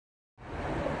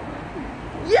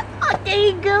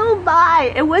day go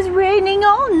by. It was raining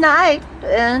all night,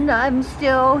 and I'm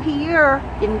still here.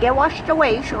 Didn't get washed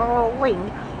away, Cheryl Ling.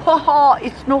 Haha,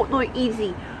 it's not so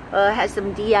easy. Has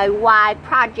some DIY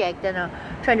project, and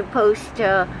trying to post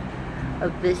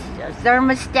this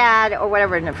thermostat or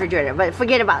whatever in the refrigerator. But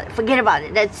forget about it. Forget about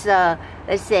it. Let's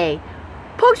say,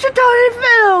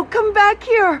 Patriotic, come back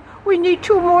here. We need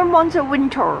 2 more months of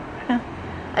winter.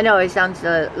 I know it sounds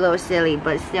a little silly,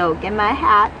 but still, get my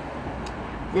hat.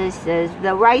 This is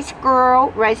the rice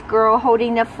girl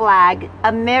holding the flag,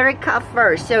 America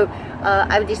first. So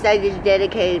I've decided to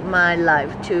dedicate my life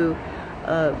to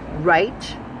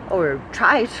write, or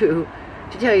try to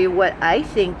tell you what I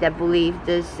think, that believe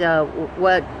this,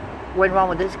 what went wrong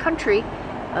with this country,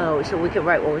 so we can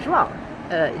right what was wrong.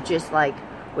 Just like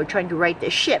we're trying to right the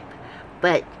ship,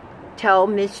 but tell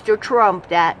Mr. Trump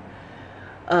that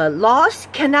laws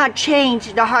cannot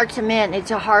change the hearts of men.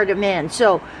 It's a heart of man.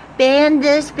 So ban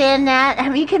this, ban that. I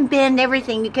mean, you can ban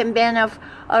everything. You can ban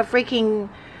a freaking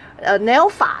nail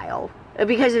file,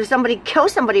 because if somebody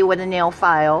kills somebody with a nail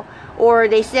file, or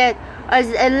they said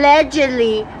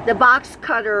allegedly the box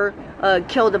cutter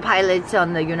killed the pilots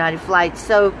on the United flights.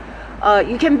 So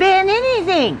you can ban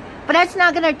anything, but that's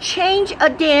not going to change a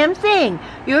damn thing.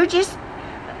 You're just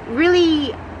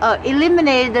really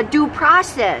eliminated the due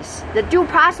process. The due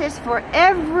process for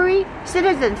every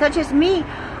citizen, such as me.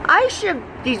 I should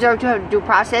deserve to have due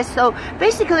process. So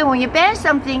basically, when you ban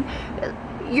something,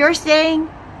 you're saying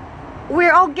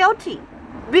we're all guilty.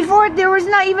 Before there was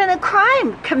not even a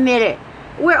crime committed.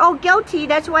 We're all guilty.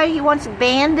 That's why he wants to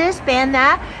ban this, ban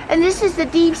that. And this is the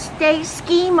deep state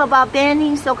scheme about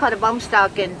banning so-called bump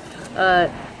stock. And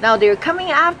now they're coming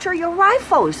after your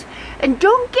rifles. And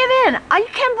don't give in. I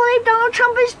can't believe Donald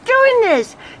Trump is doing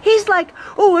this. He's like,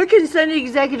 oh, I can send an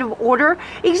executive order.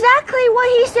 Exactly what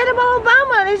he said about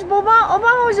Obama.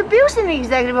 Obama was abusing the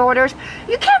executive orders.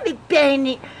 You can't be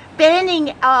banning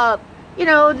you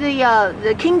know,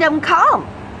 the kingdom come.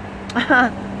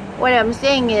 What I'm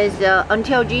saying is,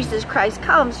 until Jesus Christ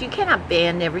comes, you cannot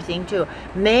ban everything to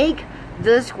make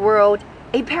this world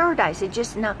a paradise. It's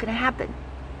just not going to happen.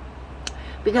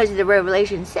 Because the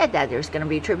Revelation said that there's going to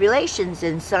be tribulations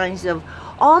and signs of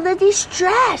all the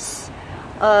distress.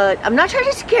 I'm not trying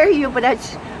to scare you, but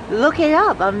look it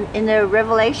up. In the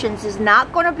Revelations, it's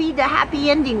not going to be the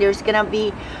happy ending. There's going to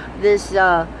be this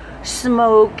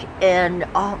smoke and,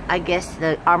 I guess,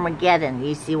 the Armageddon.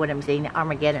 You see what I'm saying?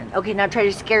 Armageddon. Okay, not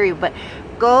trying to scare you, but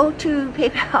go to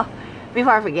PayPal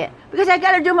before I forget. Because I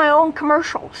got to do my own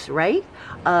commercials, right?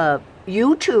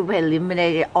 YouTube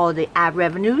eliminated all the ad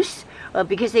revenues.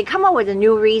 Because they come up with a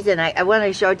new reason. I want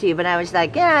to show it to you, but I was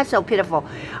like, yeah, it's so pitiful.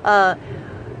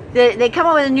 They come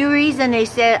up with a new reason. They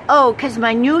said, oh, because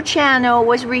my new channel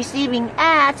was receiving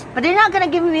ads, but they're not going to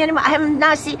give me any. I have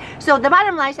not seen. So the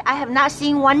bottom line is, I have not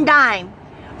seen one dime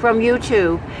from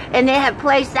YouTube, and they have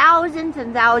placed thousands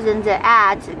and thousands of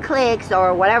ads, clicks,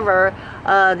 or whatever.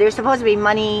 There's supposed to be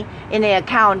money in the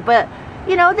account, but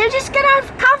you know, they're just gonna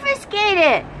confiscate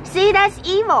it. See, that's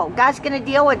evil. God's gonna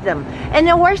deal with them. And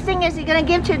the worst thing is, he's gonna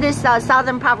give to this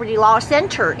Southern Poverty Law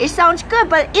Center. It sounds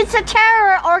good, but it's a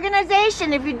terror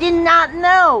organization. If you did not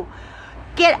know,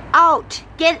 get out,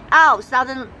 get out.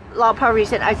 Southern Law Poverty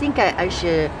Center. I think I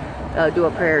should do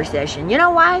a prayer session. You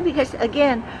know why? Because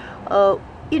again,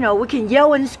 you know, we can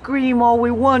yell and scream all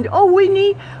we want. Oh, we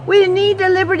need the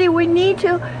liberty. We need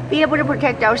to be able to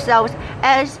protect ourselves,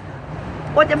 as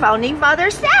what the founding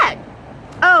fathers said.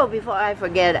 Oh, before I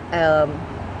forget,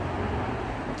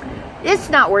 it's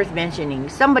not worth mentioning.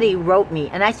 Somebody wrote me,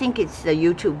 and I think it's the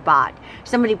YouTube bot.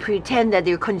 Somebody pretend that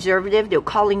they're conservative. They're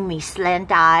calling me slant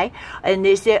eye, and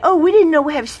they say, "Oh, we didn't know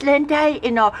we have slant eye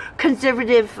in our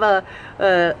conservative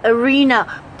arena."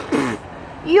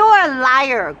 You're a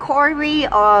liar, Corey,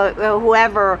 or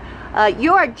whoever.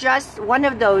 You're just one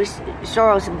of those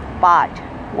Soros bot.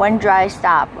 One dry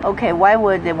stop. Okay, why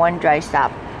would the one dry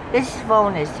stop? This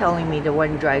phone is telling me the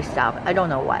one dry stop. I don't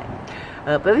know why.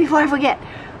 But before I forget,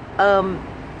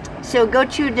 so go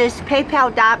to this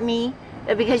paypal.me,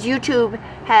 because YouTube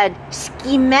had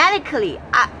schematically,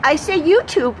 I say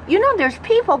YouTube, you know, there's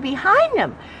people behind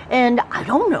them. And I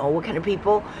don't know what kind of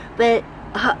people, but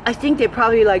I think they're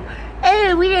probably like,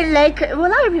 hey, we didn't like, well, a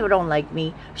lot of people don't like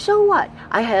me. So what?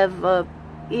 I have,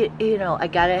 you know, I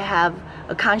gotta have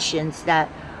a conscience that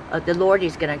the Lord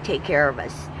is gonna take care of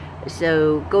us.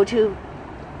 So go to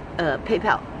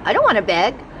PayPal. I don't want to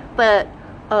beg, but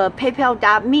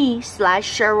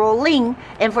paypal.me/Cheryl Ling,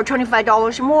 and for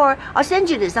 $25 more, I'll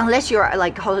send you this. Unless you're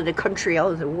like out of the country,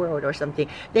 out of the world or something,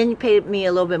 then you pay me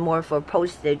a little bit more for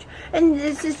postage. And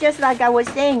this is just like I was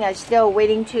saying, I'm still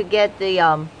waiting to get the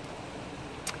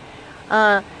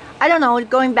I don't know,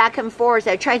 going back and forth.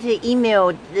 I tried to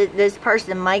email this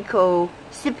person, Michael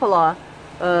Cipolla.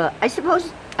 I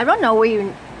suppose, I don't know where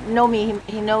you know me.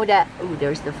 He know that, oh,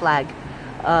 there's the flag.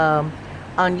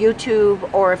 On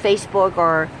YouTube or Facebook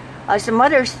or some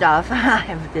other stuff. I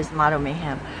have this motto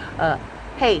mayhem.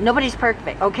 Hey, nobody's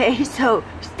perfect, okay? So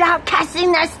stop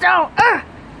casting that stone.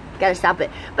 Gotta stop it.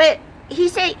 But he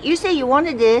said, you say you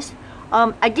wanted this.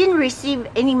 I didn't receive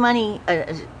any money.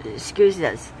 Excuse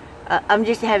us. I'm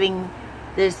just having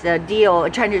this deal,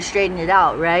 trying to straighten it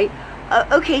out, right?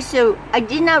 Okay, so I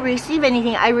did not receive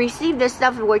anything. I received the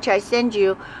stuff which I send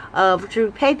you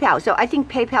through PayPal. So I think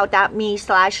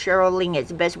paypal.me/Cheryl Ling is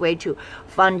the best way to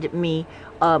fund me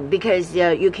because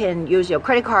you can use your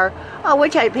credit card,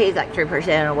 which I pay like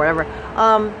 3% or whatever.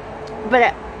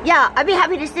 But yeah, I'd be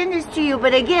happy to send this to you.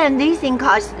 But again, these things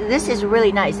cost, this is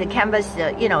really nice. The canvas,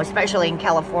 you know, especially in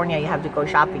California, you have to go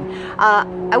shopping.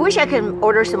 I wish I could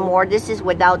order some more. This is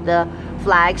without the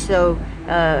flag, so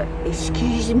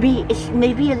excuse me, it's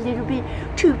maybe a little bit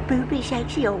too booby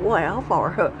sexy or whatever for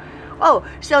her. Oh,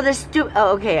 so the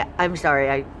okay, I'm sorry,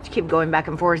 I keep going back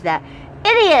and forth. That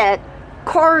idiot,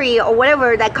 Corey or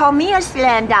whatever, that called me a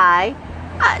slant eye.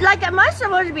 Like, am I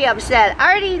supposed to be upset? I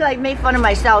already like made fun of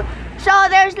myself. So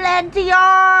there's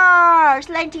Lentier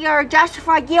just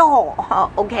for you,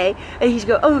 okay? And he's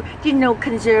going, oh, you know,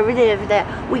 conservative,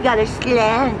 that we got a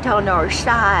slant on our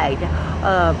side.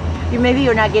 Maybe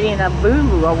you're not getting a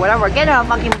boo or whatever. Get a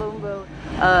fucking boom boom.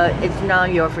 It's none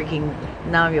of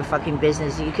your fucking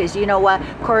business. Because you know what,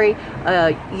 Corey,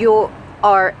 you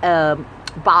are a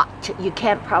bot. You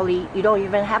don't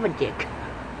even have a dick.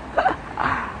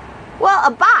 Well,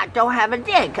 a bot don't have a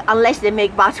dick unless they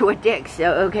make bots with dicks.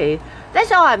 So, okay,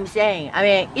 that's all I'm saying. I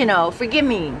mean, you know, forgive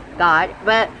me, God,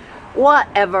 but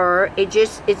whatever.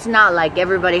 It's not like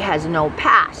everybody has no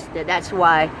past. That's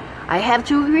why I have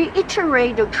to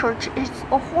reiterate the church is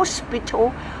a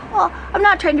hospital. Well, I'm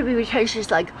not trying to be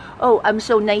pretentious like, oh, I'm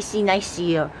so nicey.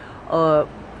 You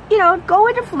know, go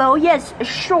with the flow. Yes,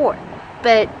 sure.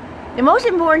 But the most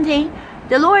important thing,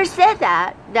 the Lord said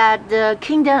that the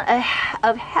kingdom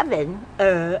of heaven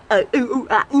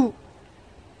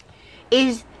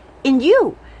is in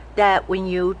you. That when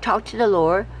you talk to the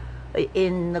Lord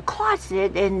in the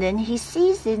closet, and then He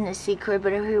sees in the secret,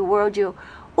 but He rewards you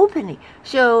openly.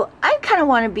 So I kind of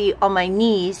want to be on my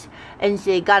knees and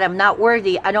say, God, I'm not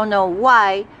worthy. I don't know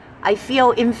why I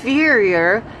feel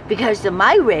inferior because of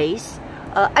my race.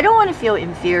 I don't want to feel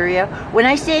inferior. When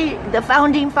I say the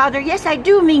founding father, yes, I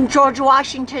do mean George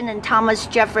Washington and Thomas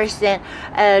Jefferson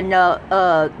and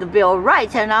the Bill of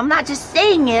Rights. And I'm not just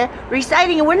saying it,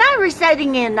 reciting it. We're not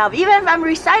reciting it enough. Even if I'm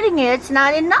reciting it, it's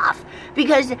not enough.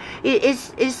 Because it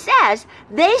says,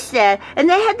 they said, and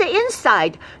they had the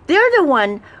insight. They're the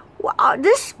one,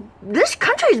 this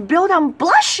country is built on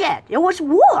bloodshed. It was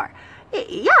war.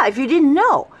 Yeah, if you didn't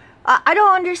know. I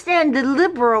don't understand the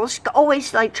liberals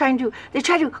always like try to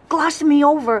gloss me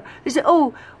over. They say,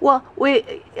 oh, well, we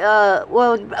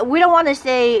don't want to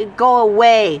say go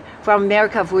away from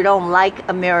America if we don't like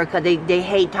America. They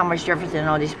hate Thomas Jefferson and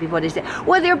all these people. They say,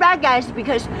 well, they're bad guys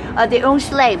because they own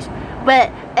slaves.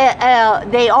 But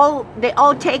they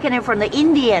all taken it from the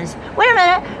Indians. Wait a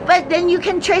minute, but then you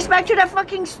can trace back to the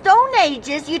fucking Stone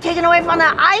Ages. You taken away from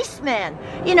the Iceman,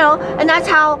 you know, and that's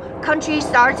how country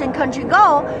starts and country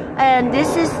go. And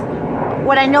this is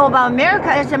what I know about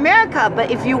America. It's America.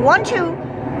 But if you want to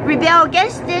rebel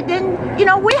against it, then, you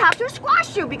know, we have to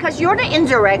squash you because you're the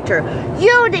insurrector.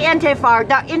 You're the Antifa,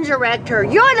 the insurrector.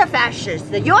 You're the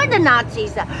fascist. You're the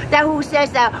Nazis that who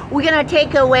says that we're going to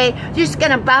take away, just going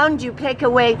to bound you, take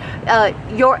away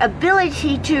your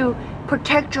ability to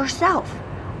protect yourself.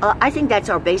 I think that's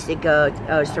our basic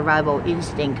survival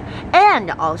instinct.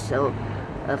 And also,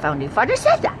 Founding Father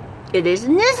said that it is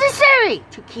necessary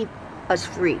to keep us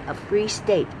free, a free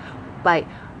state, by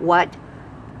what?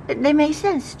 They make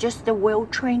sense. Just the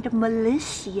well-trained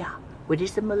militia. What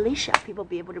is the militia? People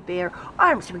be able to bear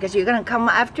arms because you're gonna come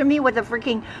after me with a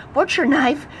freaking butcher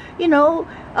knife. You know,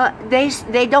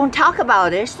 they don't talk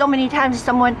about it. So many times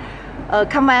someone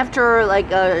come after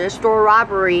like a store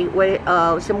robbery with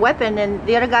some weapon, and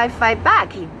the other guy fight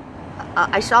back.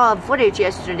 I saw footage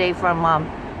yesterday from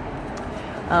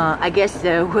I guess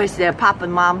it was the Pop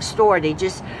and Mom store.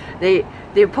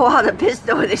 They pull out a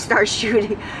pistol and they start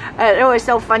shooting. It was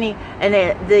so funny. And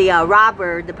the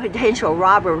robber, the potential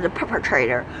robber, the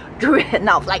perpetrator, drew it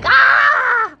off like,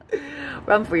 ah!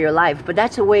 Run for your life. But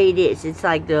that's the way it is. It's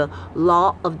like the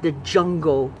law of the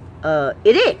jungle.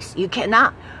 It is. You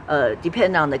cannot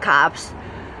depend on the cops.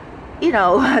 you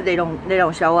know, they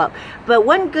don't show up. But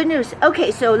one good news.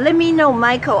 Okay, so let me know,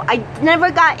 Michael. I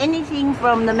never got anything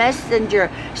from the messenger.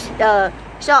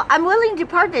 So I'm willing to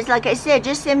part this. Like I said,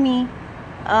 just send me.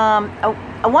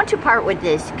 I want to part with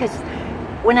this because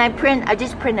when I print, I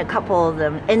just print a couple of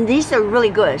them, and these are really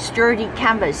good, sturdy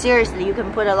canvas. Seriously, you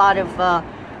can put a lot of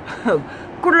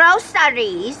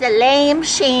groceries, the lamb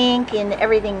shank, and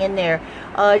everything in there.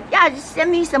 Yeah, just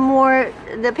send me some more.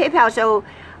 The PayPal, so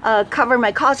cover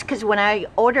my cost, because when I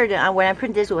ordered it, when I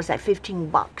print this, it was like 15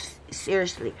 bucks.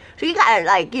 Seriously, so you got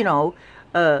like, you know,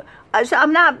 so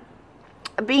I'm not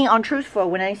being untruthful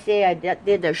when I say I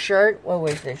did the shirt. What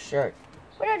was the shirt?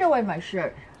 What did I do with my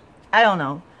shirt? I don't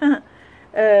know.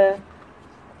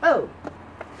 Oh.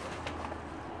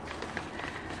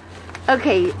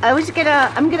 Okay,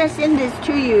 I'm gonna send this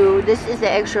to you. This is the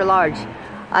extra large.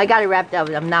 I got it wrapped up.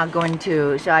 I'm not going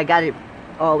to, so I got it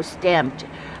all stamped.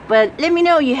 But let me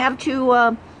know. You have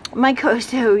to, Michael,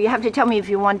 so you have to tell me if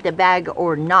you want the bag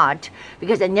or not,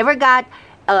 because I never got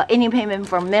any payment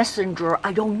from Messenger.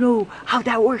 I don't know how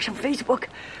that works on Facebook.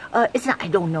 It's not, I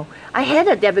don't know. I had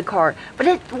a debit card,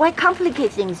 but why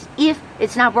complicate things? If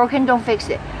it's not broken, don't fix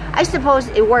it. I suppose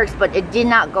it works, but it did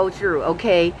not go through,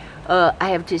 okay? I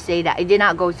have to say that. It did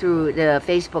not go through the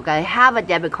Facebook. I have a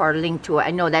debit card linked to it.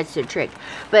 I know that's the trick.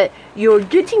 But you're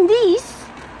getting these.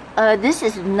 This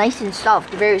is nice and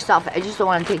soft, very soft. I just don't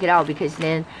want to take it out because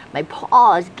then my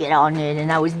paws get on it,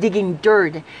 and I was digging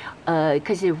dirt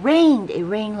because it rained. It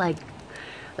rained like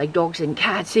dogs and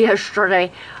cats yesterday.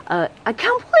 I can't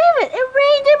believe it. It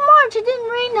rained in March. It didn't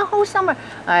rain the whole summer.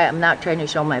 I'm not trying to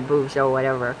show my boobs or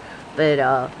whatever.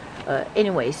 But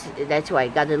anyways, that's why I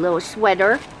got a little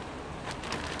sweater.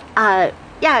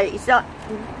 Yeah, so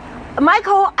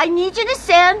Michael, I need you to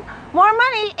send more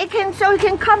money. So it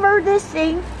can cover this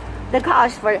thing, the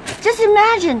cost for it. Just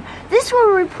imagine, this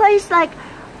will replace like,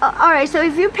 all right, so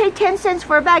if you pay 10 cents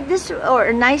for a bag, this,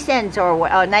 or 9 cents or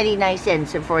 99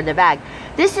 cents for the bag,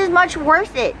 this is much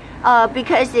worth it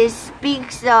because it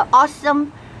speaks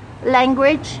awesome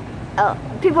language.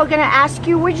 People are gonna ask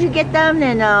you where'd you get them,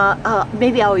 and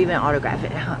maybe I'll even autograph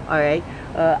it. All right,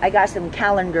 I got some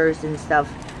calendars and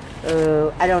stuff.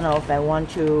 I don't know if I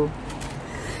want to.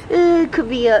 It could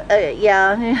be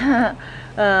yeah.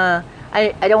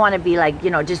 I don't want to be like,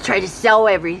 you know, just try to sell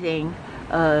everything.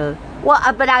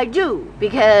 Well, but I do,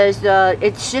 because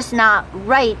it's just not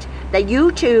right that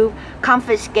YouTube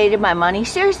confiscated my money.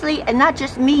 Seriously, and not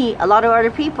just me, a lot of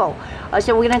other people.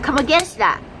 So we're gonna come against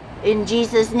that in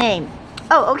Jesus' name.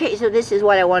 Oh, okay, so this is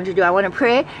what I want to do. I want to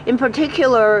pray. In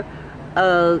particular,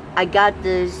 I got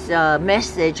this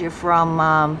message from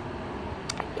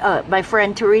my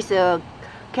friend Teresa.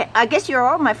 I guess you're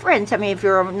all my friends. I mean, if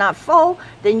you're not full,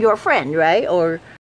 then you're a friend, right? Or